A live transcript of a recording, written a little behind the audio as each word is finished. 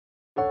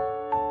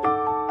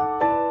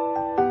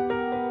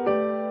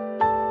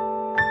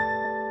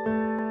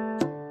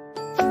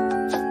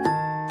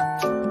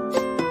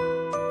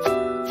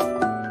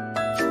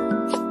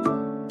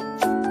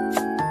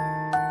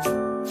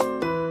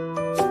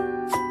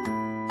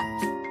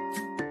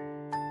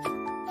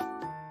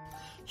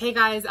Hey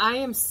guys, I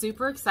am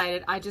super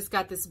excited. I just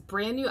got this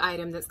brand new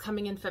item that's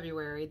coming in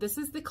February. This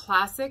is the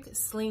classic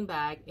sling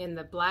bag in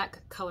the black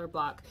color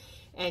block.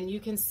 And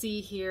you can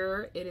see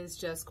here, it is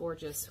just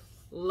gorgeous.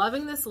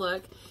 Loving this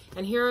look.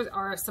 And here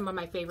are some of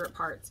my favorite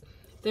parts.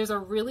 There's a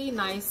really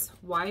nice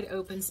wide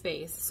open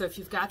space. So if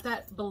you've got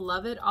that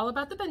beloved All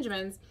About the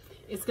Benjamins,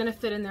 it's gonna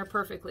fit in there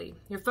perfectly.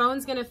 Your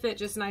phone's gonna fit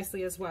just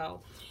nicely as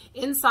well.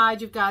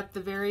 Inside, you've got the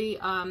very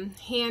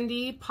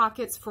handy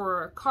pockets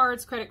for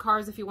cards, credit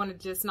cards, if you want to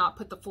just not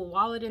put the full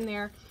wallet in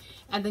there.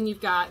 And then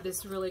you've got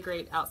this really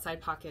great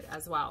outside pocket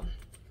as well.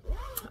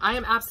 I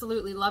am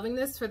absolutely loving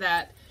this for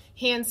that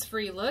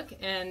hands-free look.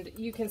 And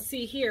you can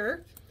see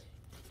here,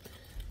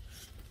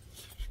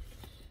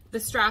 the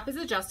strap is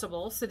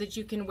adjustable so that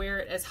you can wear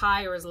it as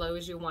high or as low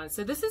as you want.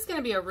 So this is going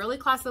to be a really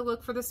classic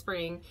look for the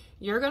spring.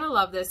 You're going to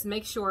love this.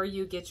 Make sure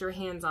you get your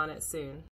hands on it soon.